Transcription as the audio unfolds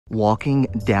walking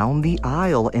down the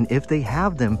aisle, and if they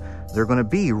have them, they're gonna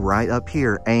be right up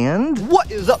here. And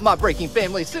what is up, my breaking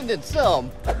family? Sending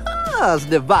some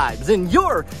positive vibes in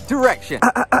your direction.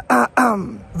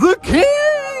 The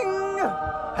king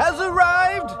has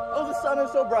arrived. Oh, the sun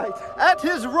is so bright. At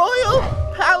his royal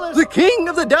palace. The king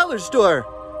of the dollar store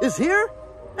is here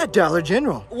at Dollar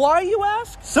General. Why, you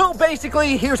ask? So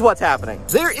basically, here's what's happening.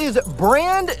 There is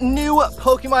brand new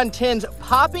Pokemon tins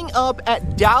popping up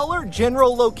at Dollar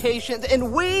General locations,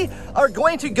 and we are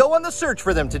going to go on the search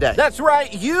for them today. That's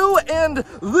right, you and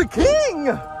the king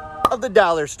of the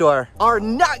dollar store are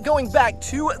not going back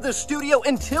to the studio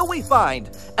until we find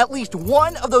at least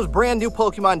one of those brand new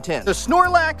Pokemon tins. A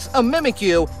Snorlax, a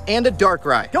Mimikyu, and a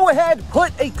Darkrai. Go ahead,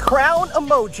 put a crown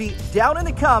emoji down in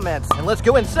the comments, and let's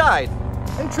go inside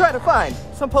and try to find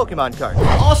some Pokemon cards.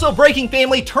 Also, breaking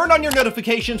family, turn on your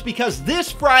notifications because this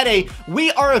Friday,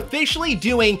 we are officially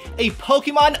doing a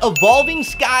Pokemon Evolving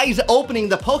Skies opening.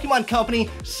 The Pokemon Company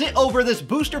sent over this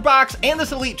booster box and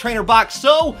this Elite Trainer box.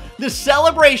 So the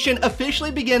celebration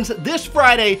officially begins this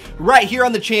Friday right here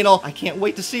on the channel. I can't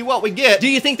wait to see what we get. Do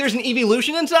you think there's an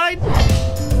evolution inside?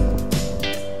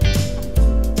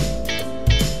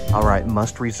 all right,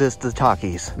 must resist the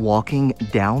talkies. Walking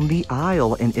down the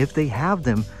aisle, and if they have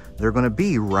them, they're gonna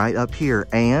be right up here.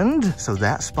 And so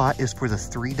that spot is for the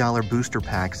 $3 booster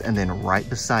packs, and then right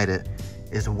beside it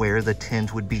is where the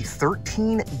tins would be,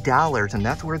 $13, and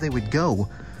that's where they would go.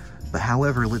 But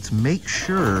however, let's make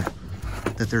sure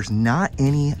that there's not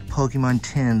any Pokemon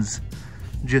tins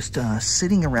just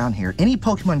sitting around here. Any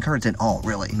Pokemon cards at all,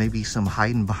 really. Maybe some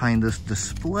hiding behind this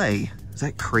display. Is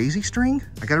that crazy string?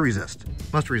 I gotta resist,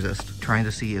 must resist. Trying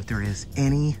to see if there is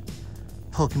any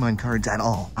Pokemon cards at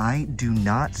all. I do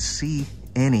not see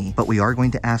any, but we are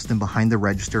going to ask them behind the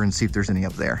register and see if there's any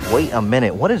up there. Wait a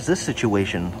minute, what is this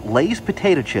situation? Lay's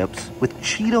potato chips with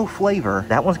Cheeto flavor.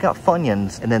 That one's got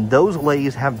Funyuns, and then those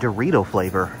Lay's have Dorito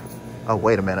flavor. Oh,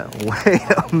 wait a minute, wait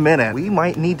a minute. We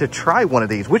might need to try one of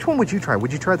these. Which one would you try?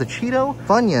 Would you try the Cheeto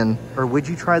Funyun, or would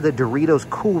you try the Doritos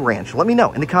Cool Ranch? Let me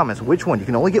know in the comments which one. You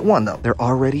can only get one though. They're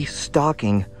already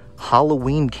stocking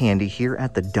Halloween candy here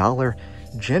at the Dollar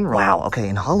General. Wow, okay,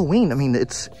 and Halloween, I mean,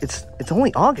 it's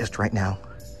only August right now,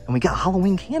 and we got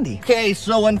Halloween candy. Okay,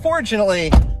 so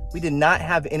unfortunately, we did not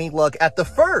have any luck at the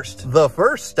first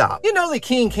stop. You know the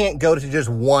king can't go to just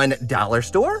one dollar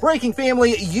store. Breaking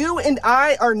family, you and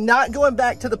I are not going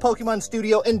back to the Pokemon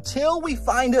studio until we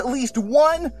find at least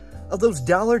one of those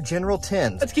Dollar General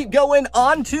tins. Let's keep going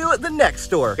on to the next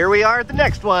store. Here we are at the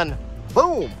next one.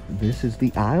 Boom. This is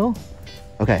the aisle.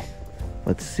 Okay,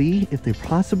 let's see if they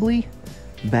possibly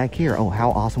back here. Oh, how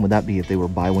awesome would that be if they were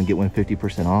buy one, get one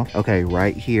 50% off? Okay,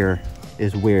 right here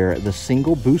is where the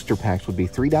single booster packs would be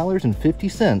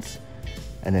 $3.50.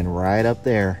 And then right up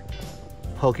there,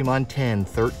 Pokemon 10,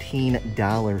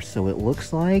 $13. So it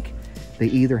looks like they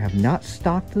either have not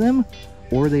stocked them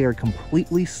or they are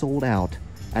completely sold out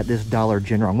at this Dollar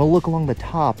General. I'm gonna look along the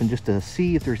top and just to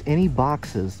see if there's any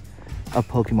boxes of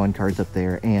Pokemon cards up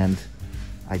there, and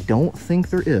I don't think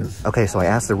there is. Okay, so I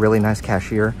asked the really nice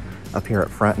cashier up here up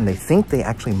front, and they think they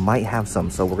actually might have some,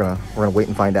 so we're gonna wait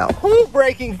and find out. Woo,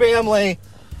 breaking family!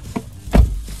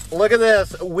 Look at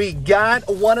this. We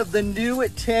got one of the new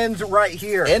tins right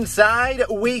here. Inside,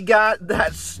 we got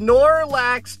that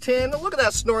Snorlax tin. Look at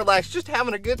that Snorlax, just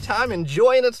having a good time,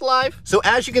 enjoying its life. So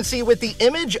as you can see with the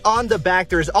image on the back,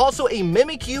 there's also a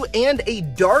Mimikyu and a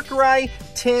Darkrai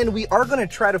tin. We are gonna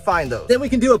try to find those. Then we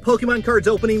can do a Pokemon cards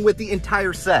opening with the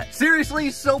entire set.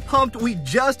 Seriously, so pumped. We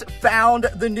just found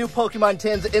the new Pokemon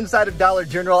tins inside of Dollar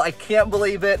General. I can't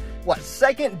believe it. What,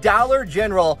 second Dollar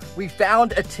General, we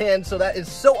found a tin, so that is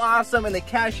so awesome, and the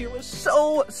cashier was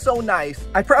so nice.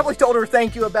 I probably told her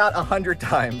thank you about 100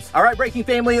 times. All right, breaking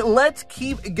family, let's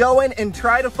keep going and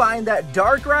try to find that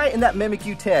Darkrai and that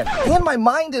Mimikyu tin. And my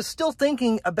mind is still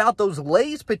thinking about those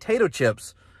Lay's potato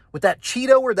chips with that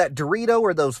Cheeto or that Dorito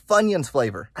or those Funyuns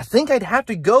flavor. I think I'd have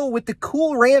to go with the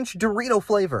Cool Ranch Dorito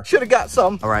flavor. Should have got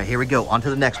some. All right, here we go, on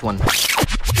to the next one.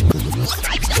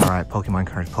 All right, Pokemon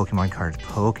cards, Pokemon cards,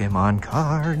 Pokemon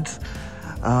cards.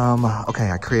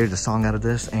 Okay, I created a song out of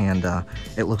this, and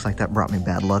it looks like that brought me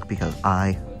bad luck because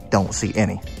I don't see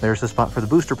any. There's a spot for the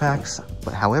booster packs,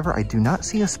 but however, I do not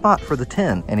see a spot for the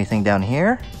tin. Anything down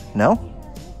here? No?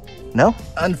 No?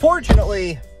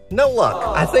 Unfortunately, no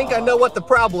luck. I think I know what the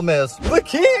problem is. The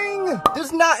king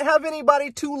does not have anybody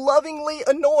to lovingly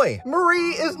annoy.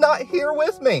 Marie is not here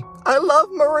with me. I love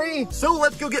Marie. So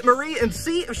let's go get Marie and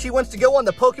see if she wants to go on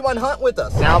the Pokemon hunt with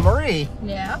us. Now, Marie.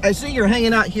 Yeah? I see you're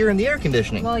hanging out here in the air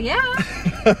conditioning. Well, yeah.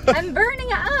 I'm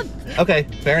burning up. Okay,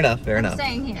 fair enough, fair enough.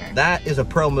 Staying here. That is a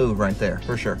pro move right there,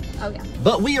 for sure. Oh, yeah.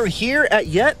 But we are here at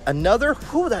yet another,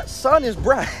 whoo, that sun is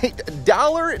bright,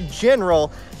 Dollar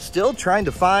General. Still trying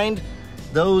to find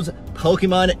those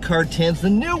Pokemon card tins, the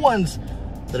new ones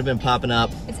that have been popping up.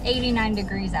 It's 89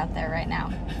 degrees out there right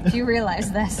now. Do you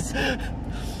realize this?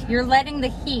 You're letting the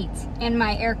heat in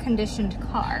my air-conditioned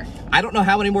car. I don't know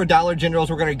how many more Dollar Generals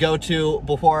we're gonna go to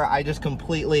before I just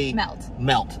completely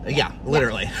melt. Yeah,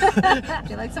 literally. Do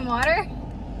you like some water?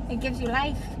 It gives you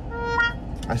life.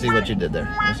 I see what you did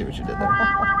there. I see what you did there.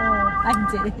 I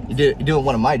did it. You're doing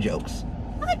one of my jokes.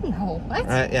 What? No, what?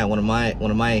 Yeah, one of my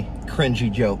cringy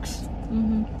jokes.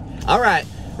 Mm-hmm. All right,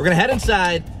 we're gonna head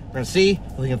inside. We're gonna see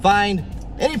if we can find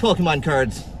any Pokemon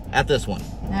cards at this one.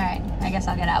 All right, I guess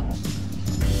I'll get out.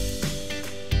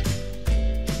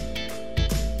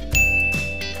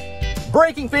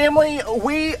 Breaking family,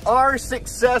 we are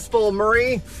successful,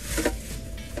 Marie.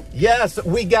 Yes,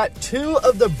 we got 2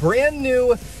 of the brand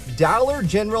new Dollar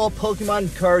General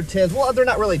Pokemon card tins. Well, they're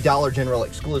not really Dollar General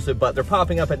exclusive, but they're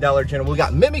popping up at Dollar General. We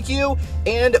got Mimikyu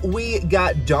and we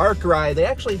got Darkrai. They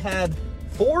actually had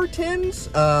 4 tins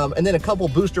and then a couple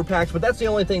booster packs, but that's the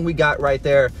only thing we got right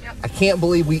there. Yep. I can't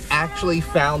believe we actually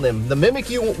found them. The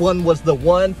Mimikyu one was the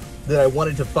one that I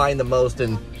wanted to find the most,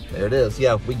 and there it is.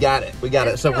 Yeah, we got it. We got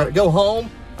it. So we're gonna go home.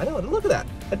 I know, look at that.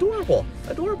 Adorable,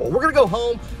 adorable. We're gonna go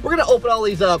home. We're gonna open all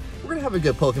these up. We're gonna have a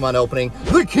good Pokemon opening.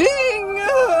 The king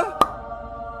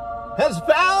has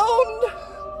found,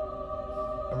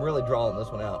 I'm really drawing this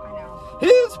one out, I know.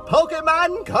 his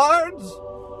Pokemon cards.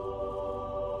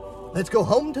 Let's go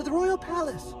home to the Royal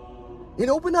Palace and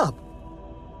open up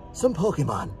some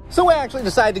Pokemon. So I actually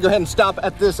decided to go ahead and stop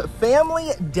at this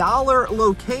Family Dollar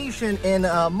location, and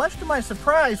much to my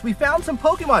surprise, we found some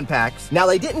Pokemon packs. Now,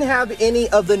 they didn't have any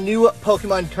of the new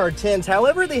Pokemon card tins.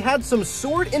 However, they had some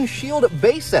Sword and Shield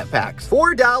base set packs.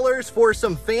 $4 for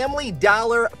some Family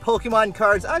Dollar Pokemon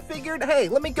cards. I figured, hey,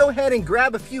 let me go ahead and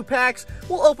grab a few packs.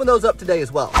 We'll open those up today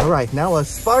as well. All right, now a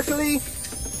sparkly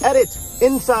edit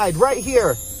inside right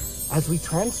here as we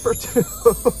transfer to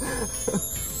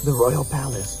the Royal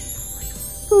Palace.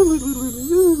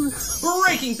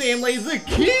 Breaking family, the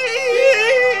king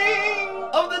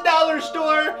of the dollar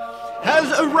store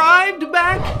has arrived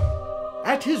back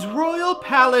at his royal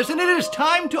palace, and it is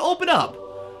time to open up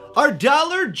our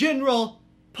Dollar General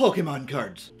Pokemon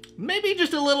cards. Maybe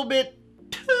just a little bit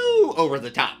too over the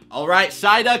top. All right,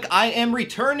 Psyduck, I am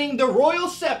returning the royal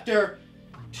scepter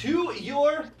to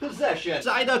your possession.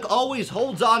 Psyduck always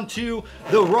holds on to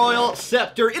the royal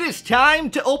scepter. It is time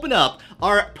to open up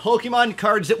our Pokemon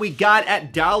cards that we got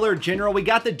at Dollar General. We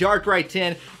got the Darkrai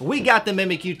tin, we got the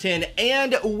Mimikyu tin,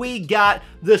 and we got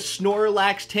the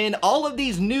Snorlax tin. All of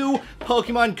these new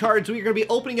Pokemon cards we're going to be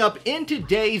opening up in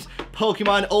today's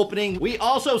Pokemon opening. We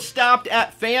also stopped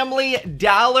at Family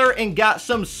Dollar and got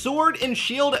some Sword and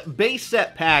Shield base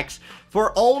set packs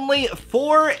for only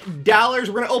 $4.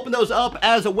 We're gonna open those up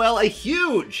as well. A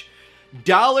huge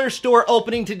dollar store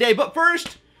opening today. But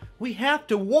first, we have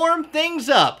to warm things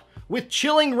up with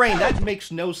chilling rain. That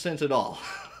makes no sense at all.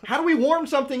 How do we warm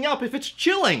something up if it's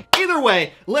chilling? Either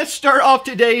way, let's start off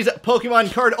today's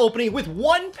Pokemon card opening with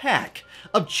 1 pack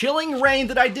of Chilling Rain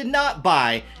that I did not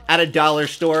buy at a dollar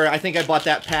store. I think I bought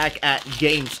that pack at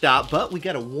GameStop, but we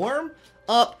gotta warm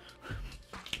up.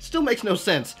 Still makes no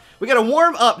sense. We gotta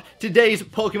warm up today's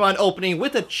Pokemon opening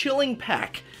with a chilling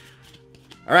pack.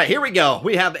 All right, here we go.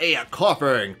 We have a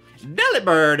Coughing,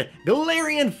 Delibird,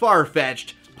 Galarian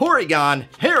Farfetch'd, Porygon,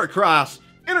 Heracross,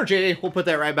 Energy. We'll put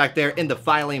that right back there in the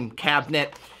filing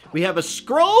cabinet. We have a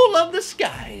Scroll of the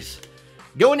Skies,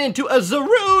 going into a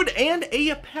Zarude and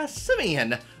a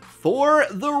Passimian for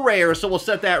the rare. So we'll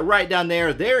set that right down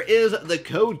there. There is the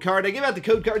code card. I give out the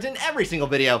code cards in every single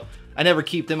video. I never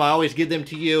keep them. I always give them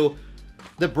to you,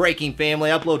 the Breaking family.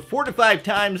 I upload 4 to 5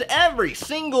 times every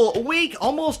single week,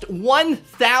 almost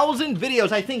 1,000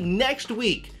 videos. I think next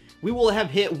week we will have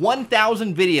hit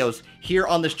 1,000 videos here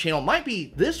on this channel. Might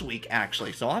be this week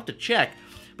actually, so I'll have to check.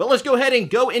 But let's go ahead and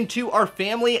go into our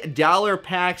Family Dollar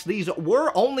packs. These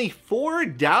were only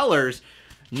 $4.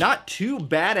 Not too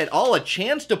bad at all. A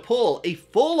chance to pull a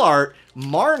full art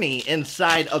Marnie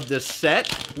inside of this set,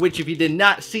 which if you did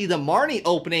not see the Marnie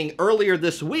opening earlier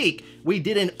this week, we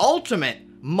did an ultimate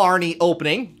Marnie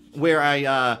opening where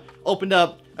I opened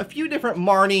up a few different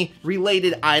Marnie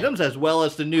related items, as well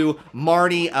as the new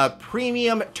Marnie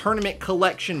Premium Tournament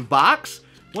Collection box.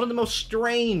 One of the most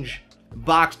strange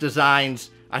box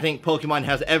designs I think Pokemon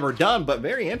has ever done, but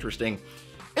very interesting.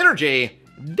 Energy,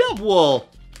 Dubwool,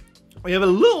 We have a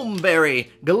Loomberry,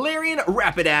 Galarian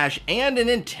Rapidash, and an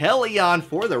Inteleon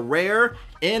for the rare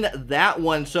in that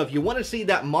one. So if you want to see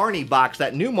that Marnie box,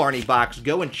 that new Marnie box,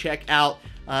 go and check out,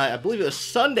 I believe it was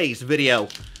Sunday's video.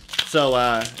 So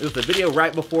it was the video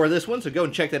right before this one, so go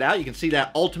and check that out. You can see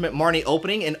that Ultimate Marnie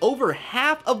opening, and over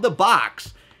half of the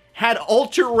box had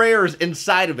ultra rares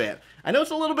inside of it. I know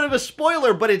it's a little bit of a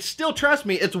spoiler, but it's still, trust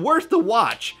me, it's worth the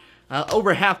watch.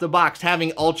 Over half the box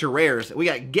having ultra rares. We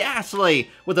got Ghastly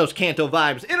with those Kanto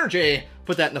vibes. Energy,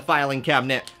 put that in the filing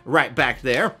cabinet right back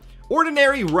there.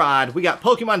 Ordinary Rod, we got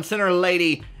Pokemon Center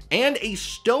Lady, and a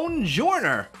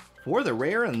Stonejourner for the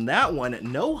rare in that one.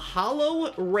 No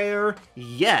holo rare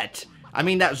yet. I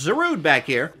mean, that Zarude back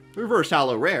here, reverse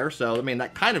holo rare, so I mean,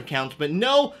 that kind of counts, but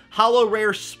no holo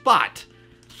rare spot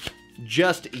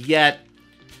just yet.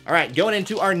 All right, going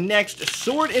into our next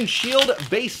Sword and Shield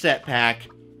base set pack.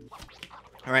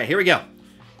 All right, here we go.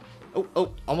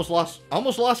 Oh, almost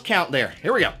lost count there.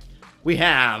 Here we go. We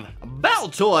have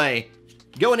Baltoy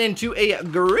going into a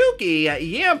Grookey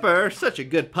Yamper, such a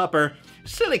good pupper.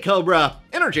 Silly Cobra,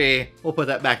 Energy, we'll put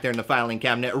that back there in the filing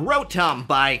cabinet. Rotom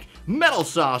Bike, Metal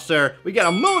Saucer. We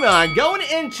got a Munna going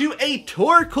into a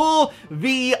Torkoal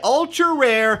V Ultra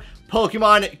Rare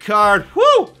Pokemon card.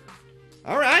 Woo!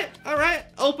 All right.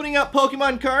 Opening up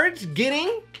Pokemon cards, getting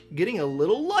a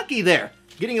little lucky there.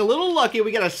 Getting a little lucky.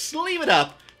 We gotta sleeve it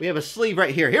up. We have a sleeve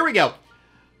right here. Here we go.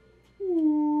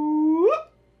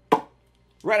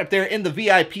 Right up there in the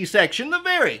VIP section, the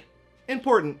very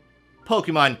important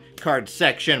Pokemon card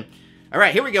section. All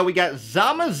right, here we go. We got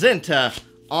Zamazenta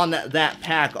on that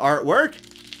pack artwork.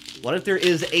 What if there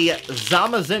is a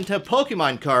Zamazenta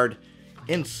Pokemon card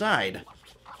inside?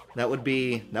 That would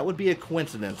be a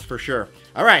coincidence for sure.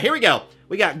 All right, here we go.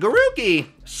 We got Grookey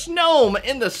Snom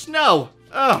in the snow.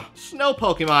 Oh, snow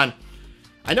Pokemon.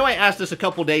 I know I asked this a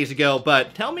couple days ago,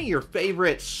 but tell me your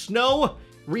favorite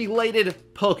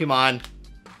snow-related Pokemon,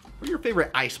 or your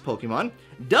favorite ice Pokemon.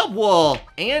 Dubwool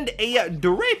and a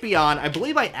Drapion. I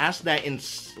believe I asked that in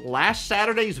last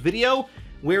Saturday's video,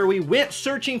 where we went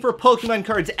searching for Pokemon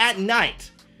cards at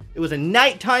night. It was a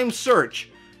nighttime search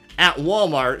at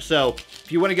Walmart, so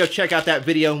if you want to go check out that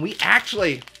video, and we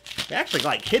actually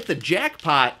like hit the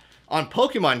jackpot on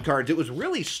Pokemon cards. It was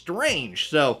really strange,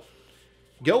 so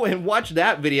go and watch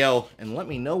that video and let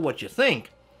me know what you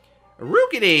think.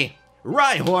 Rookity,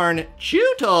 Rhyhorn,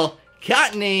 Chewtle,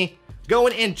 Cottony,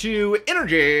 going into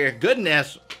Energy.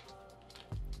 Goodness.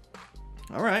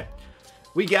 All right.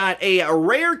 We got a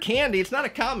rare candy. It's not a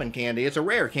common candy. It's a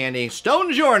rare candy.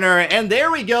 Stonejourner. And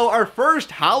there we go. Our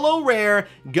first holo rare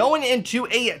going into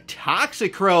a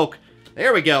Toxicroak.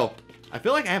 There we go. I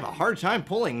feel like I have a hard time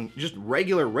pulling just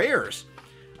regular rares.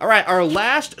 All right, our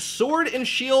last Sword and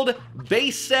Shield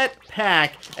base set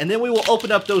pack, and then we will open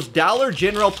up those Dollar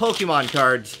General Pokemon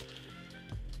cards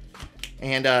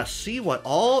and see what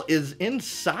all is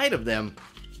inside of them.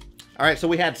 All right, so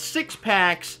we had 6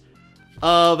 packs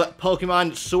of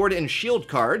Pokemon Sword and Shield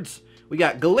cards. We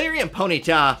got Galarian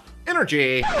Ponyta,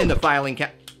 Energy in the filing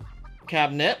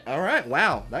cabinet. All right,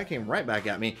 wow, that came right back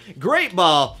at me. Great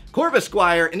Ball,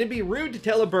 Corvisquire, and it'd be rude to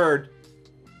tell a bird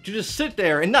to just sit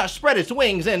there and not spread its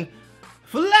wings and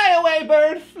fly away,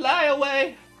 bird, fly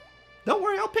away. Don't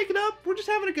worry, I'll pick it up. We're just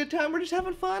having a good time. We're just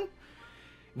having fun.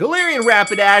 Galarian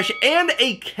Rapidash and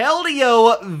a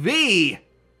Keldeo V.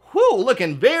 Whew,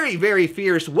 looking very, very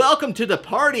fierce. Welcome to the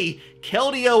party,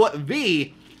 Keldeo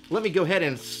V. Let me go ahead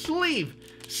and sleeve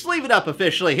it up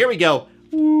officially. Here we go.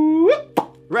 Whoop.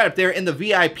 Right up there in the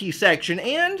VIP section.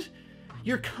 And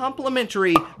your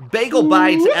complimentary bagel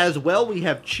bites as well. We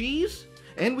have cheese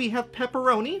and we have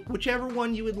pepperoni, whichever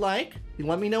one you would like. You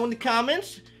let me know in the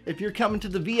comments if you're coming to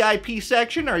the VIP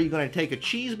section. Are you going to take a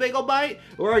cheese bagel bite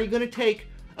or are you going to take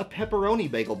a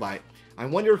pepperoni bagel bite? I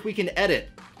wonder if we can edit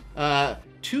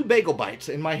 2 bagel bites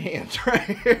in my hands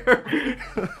right here.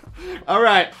 All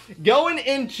right, going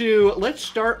into, let's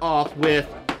start off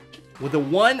with the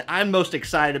one I'm most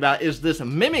excited about is this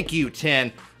Mimikyu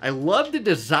tin. I love the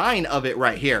design of it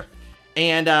right here.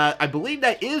 And I believe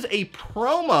that is a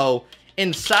promo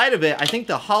inside of it. I think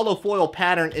the holo foil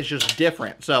pattern is just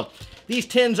different. So these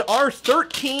tins are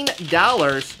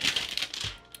 $13.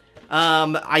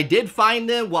 I did find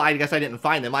them. Well, I guess I didn't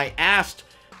find them. I asked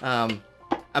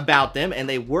about them, and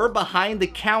they were behind the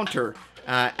counter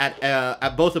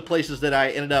at both the places that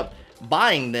I ended up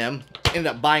buying them. Ended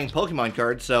up buying Pokemon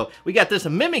cards. So we got this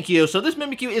Mimikyu. So this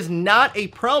Mimikyu is not a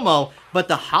promo, but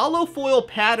the holo foil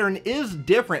pattern is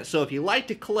different. So if you like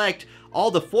to collect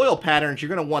all the foil patterns, you're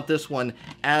going to want this one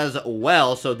as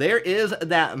well. So there is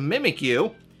that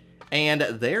Mimikyu, and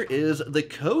there is the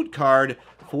code card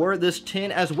for this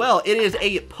tin as well. It is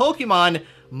a Pokemon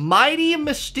Mighty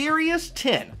Mysterious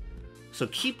 10. So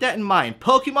keep that in mind.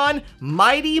 Pokemon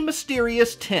Mighty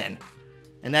Mysterious 10.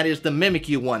 And that is the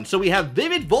Mimikyu one. So we have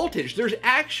Vivid Voltage. There's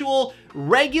actual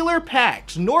regular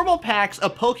packs, normal packs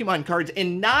of Pokemon cards,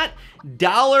 and not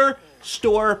dollar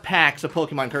store packs of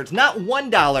Pokemon cards. Not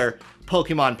 $1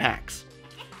 Pokemon packs.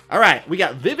 All right, we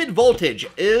got Vivid Voltage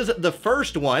is the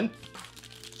first one.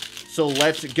 So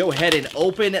let's go ahead and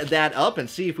open that up and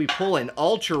see if we pull an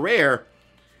ultra rare.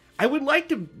 I would like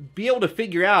to be able to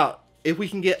figure out if we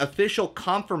can get official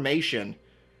confirmation,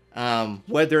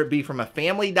 whether it be from a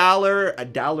Family Dollar, a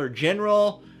Dollar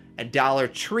General, a Dollar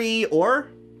Tree, or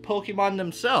Pokemon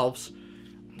themselves.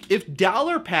 If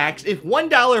dollar packs, if $1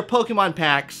 Pokemon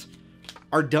packs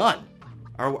are done,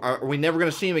 are we never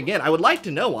going to see them again? I would like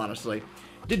to know, honestly.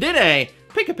 Today,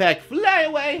 pick a pack, fly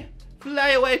away,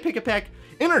 pick a pack.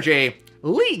 Energy,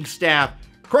 League Staff,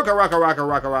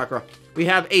 Rocker. We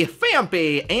have a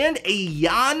Fampi and a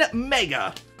Yan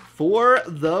Mega for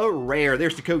the rare.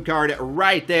 There's the code card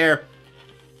right there.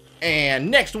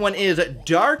 And next one is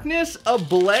Darkness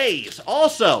Ablaze.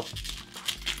 Also,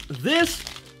 this,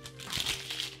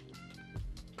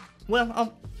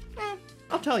 well,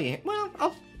 I'll tell you.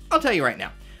 Well, I'll tell you right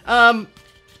now.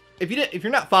 If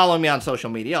you're not following me on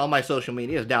social media, all my social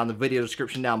media is down in the video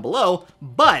description down below.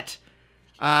 But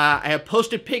I have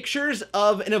posted pictures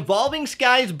of an Evolving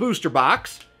Skies booster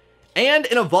box and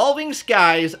an Evolving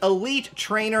Skies Elite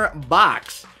Trainer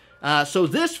box. So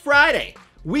this Friday,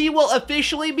 we will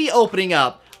officially be opening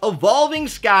up Evolving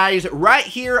Skies right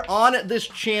here on this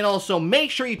channel. So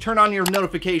make sure you turn on your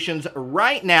notifications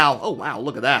right now. Oh, wow,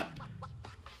 look at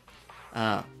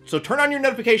that. So turn on your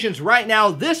notifications right now.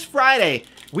 This Friday,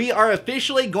 we are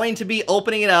officially going to be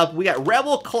opening it up. We got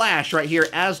Rebel Clash right here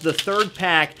as the third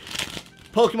pack.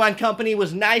 Pokemon Company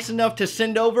was nice enough to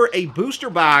send over a booster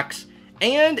box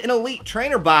and an Elite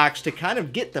Trainer box to kind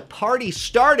of get the party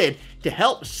started to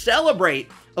help celebrate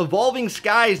Evolving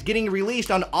Skies getting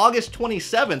released on August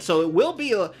 27th. So it will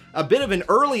be a bit of an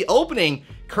early opening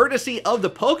courtesy of the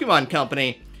Pokemon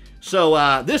Company.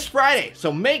 So this Friday,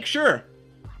 so make sure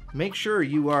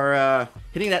you are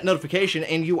hitting that notification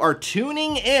and you are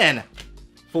tuning in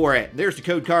for it. There's the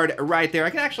code card right there. I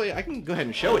can go ahead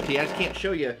and show it to you. I just can't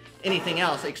show you anything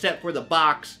else except for the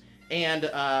box and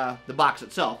the box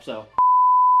itself.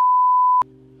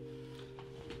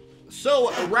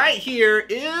 So right here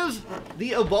is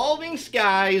the Evolving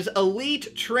Skies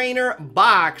Elite Trainer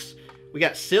box. We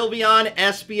got Sylveon,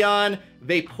 Espeon,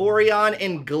 Vaporeon,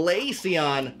 and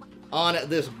Glaceon on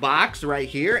this box right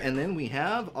here. And then we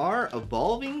have our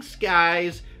Evolving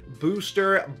Skies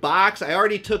booster box. I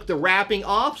already took the wrapping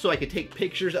off so I could take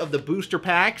pictures of the booster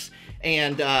packs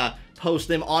and post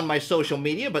them on my social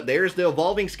media. But there's the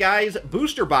Evolving Skies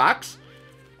booster box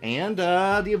and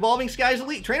the Evolving Skies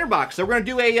Elite Trainer box. So we're going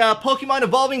to do a Pokemon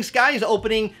Evolving Skies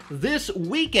opening this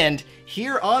weekend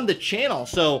here on the channel.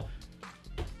 So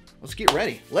let's get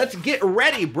ready. Let's get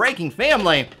ready, Breaking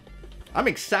Family. I'm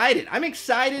excited. I'm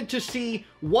excited to see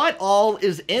what all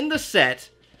is in the set.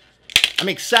 I'm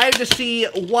excited to see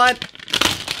what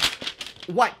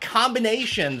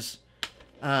combinations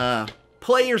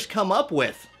players come up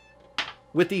with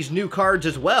these new cards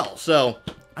as well. So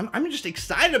I'm just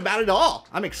excited about it all.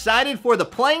 I'm excited for the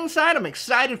playing side. I'm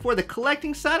excited for the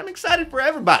collecting side. I'm excited for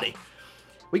everybody.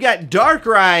 We got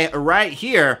Darkrai right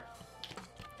here.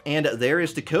 And there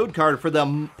is the code card for the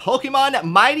Pokemon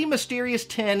Mighty Mysterious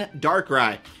 10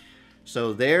 Darkrai.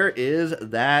 So there is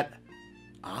that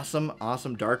awesome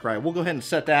Darkrai. We'll go ahead and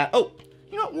set that. Oh,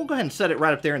 you know what? We'll go ahead and set it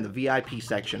right up there in the VIP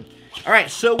section. All right,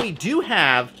 so we do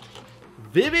have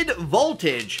Vivid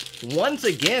Voltage once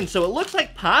again. So it looks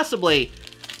like possibly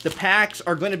the packs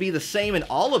are going to be the same in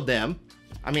all of them.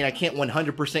 I mean, I can't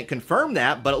 100% confirm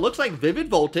that, but it looks like Vivid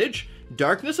Voltage,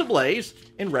 Darkness Ablaze,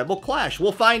 and Rebel Clash.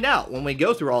 We'll find out when we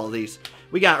go through all of these.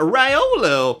 We got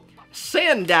Riolu,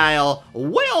 Sandile,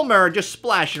 Wailmer just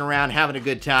splashing around, having a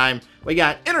good time. We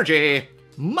got Energy,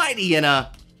 Mightyena,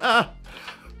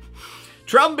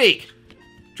 Trumbeak.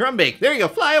 There you go.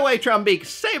 Fly away, Trumbeak.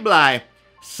 Sableye,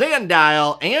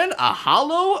 Sandile, and a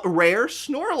holo rare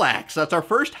Snorlax. That's our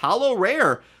first holo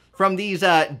rare from these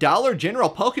Dollar General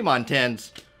Pokemon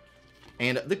tins.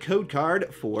 And the code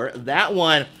card for that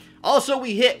one. Also,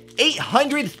 we hit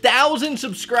 800,000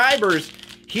 subscribers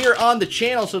here on the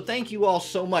channel, so thank you all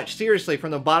so much. Seriously, from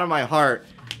the bottom of my heart,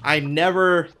 I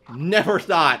never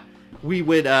thought we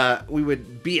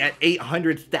would be at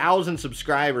 800,000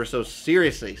 subscribers. So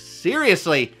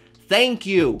seriously, thank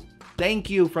you.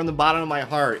 Thank you from the bottom of my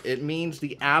heart. It means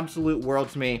the absolute world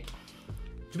to me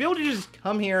to be able to just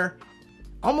come here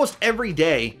almost every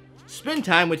day, spend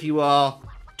time with you all,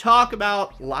 talk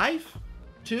about life,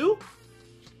 too.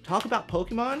 Talk about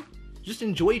Pokemon. Just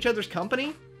enjoy each other's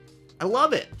company. I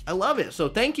love it. I love it. So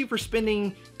thank you for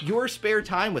spending your spare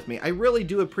time with me. I really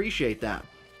do appreciate that.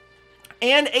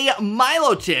 And a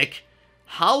Milotic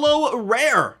Holo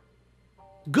Rare.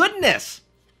 Goodness.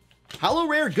 Holo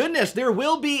Rare goodness. There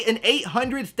will be an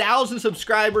 800,000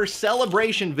 subscriber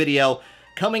celebration video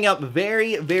coming up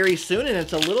very, very soon. And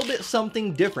it's a little bit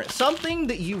something different. Something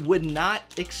that you would not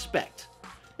expect.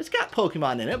 It's got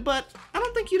Pokemon in it, but I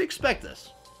don't think you'd expect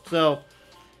this. So,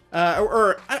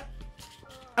 I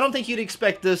don't think you'd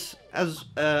expect this as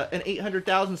an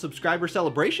 800,000 subscriber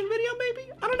celebration video,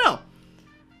 maybe? I don't know.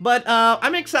 But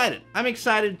I'm excited. I'm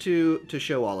excited to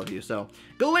show all of you. So,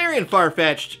 Galarian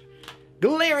Farfetch'd,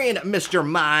 Galarian Mr.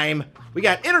 Mime. We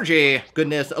got Energy,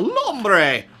 Goodness,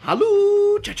 Lombre,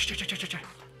 Halo,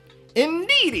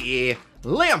 Indeedee,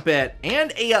 Lampet,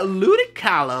 and a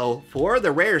Ludicolo for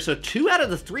the rare. So 2 out of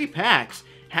the 3 packs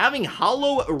having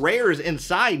holo rares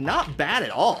inside. Not bad at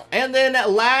all. And then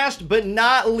last but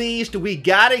not least, we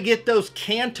gotta get those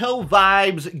Kanto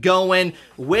vibes going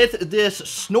with this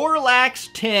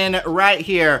Snorlax tin right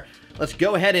here. Let's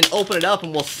go ahead and open it up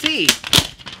and we'll see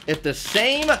if the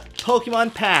same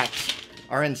Pokemon packs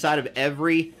are inside of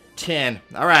every tin.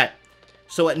 All right.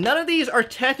 So none of these are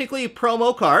technically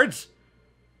promo cards.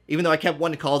 Even though I kept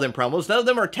wanting to call them promos, none of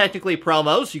them are technically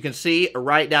promos. You can see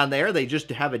right down there, they just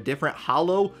have a different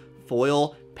holo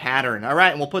foil pattern. All right,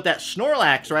 and we'll put that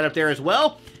Snorlax right up there as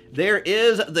well. There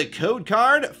is the code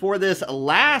card for this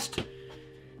last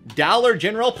Dollar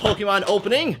General Pokemon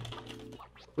opening.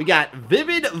 We got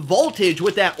Vivid Voltage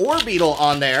with that Orbeetle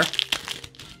on there.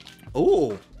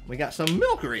 Ooh, we got some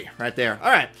Milcery right there.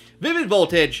 All right, Vivid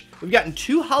Voltage. We've gotten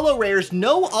 2 holo rares,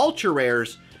 no ultra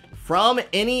rares from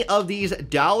any of these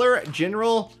Dollar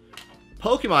General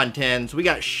Pokemon tins. We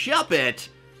got Shuppet,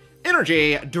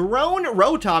 Energy, Drone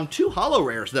Rotom, 2 holo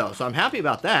rares though, so I'm happy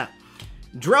about that.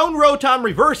 Drone Rotom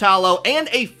Reverse Holo, and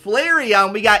a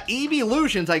Flareon. We got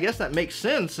Evolutions. I guess that makes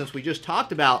sense since we just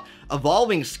talked about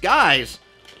Evolving Skies.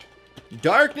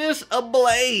 Darkness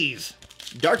Ablaze.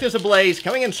 Darkness Ablaze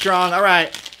coming in strong. All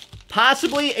right.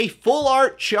 Possibly a full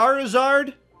art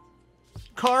Charizard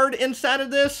card inside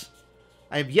of this.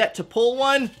 I have yet to pull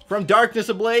one from Darkness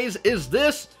Ablaze. Is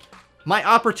this my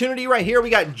opportunity right here? We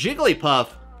got Jigglypuff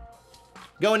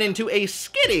going into a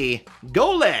Skitty,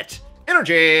 Golett,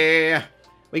 Energy.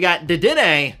 We got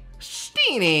Dedenne,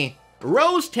 Steenie,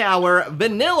 Rose Tower,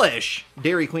 Vanillish,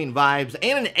 Dairy Queen vibes,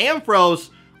 and an Ampharos.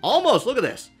 Almost, look at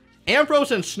this.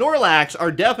 Ampharos and Snorlax are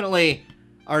definitely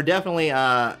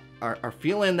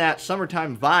feeling that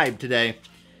summertime vibe today.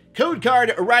 Code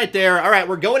card right there. All right,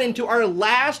 we're going into our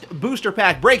last booster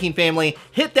pack breaking, family.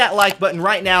 Hit that like button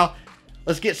right now.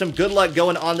 Let's get some good luck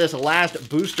going on this last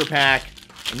booster pack.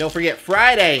 And don't forget,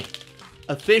 Friday,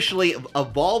 officially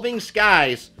Evolving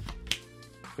Skies.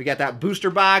 We got that booster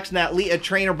box and that elite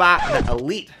trainer box, that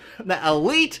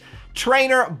elite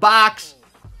trainer box,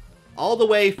 all the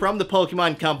way from the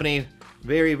Pokemon Company.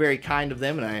 Very, very kind of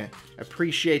them, and I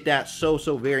appreciate that so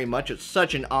very much. It's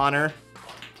such an honor.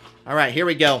 All right, here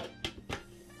we go.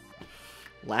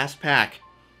 Last pack.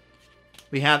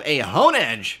 We have a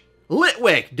Honedge,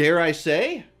 Litwick, dare I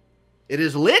say? It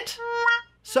is lit?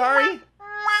 Sorry.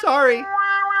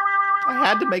 I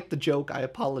had to make the joke. I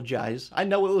apologize. I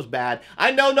know it was bad.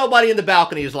 I know nobody in the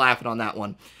balcony is laughing on that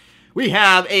one. We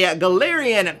have a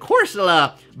Galarian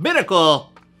Corsola, Binnacle,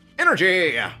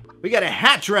 Energy. We got a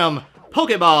Hatchram,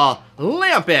 Pokeball,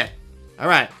 Lampet. All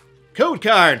right, code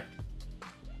card.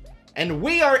 And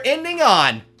we are ending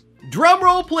on, drum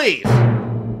roll please.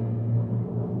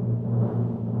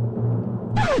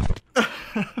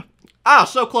 Ah,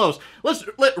 so close. Let's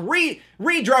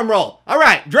re-drum roll. All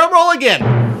right, drum roll again.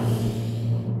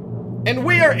 And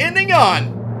we are ending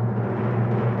on,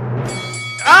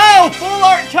 oh, full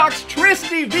art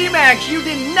Toxtricity VMAX. You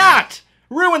did not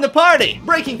ruin the party.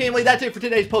 Breaking family, that's it for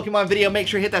today's Pokemon video. Make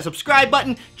sure you hit that subscribe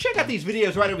button. Check out these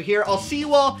videos right over here. I'll see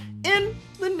you all in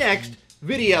the next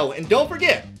video. And don't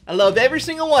forget, I love every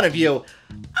single one of you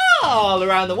all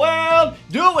around the world.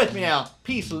 Do it with me now.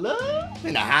 Peace, love,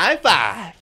 and a high five.